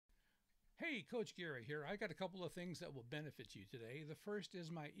Hey, Coach Gary here. I got a couple of things that will benefit you today. The first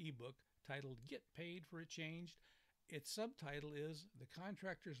is my ebook titled Get Paid for a Change. Its subtitle is The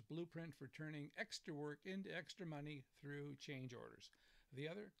Contractor's Blueprint for Turning Extra Work into Extra Money Through Change Orders. The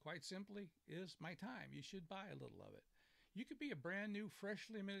other, quite simply, is my time. You should buy a little of it. You could be a brand new,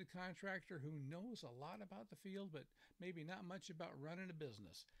 freshly admitted contractor who knows a lot about the field, but maybe not much about running a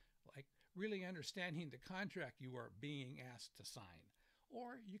business, like really understanding the contract you are being asked to sign.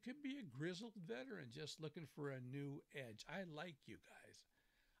 Or you could be a grizzled veteran just looking for a new edge. I like you guys.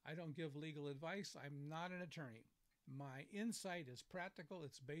 I don't give legal advice. I'm not an attorney. My insight is practical.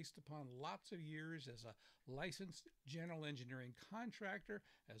 It's based upon lots of years as a licensed general engineering contractor,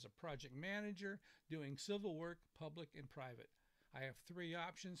 as a project manager, doing civil work, public and private. I have 3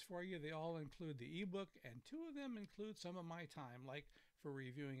 options for you. They all include the ebook, and 2 of them include some of my time, like for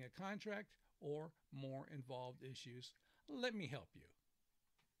reviewing a contract or more involved issues. Let me help you.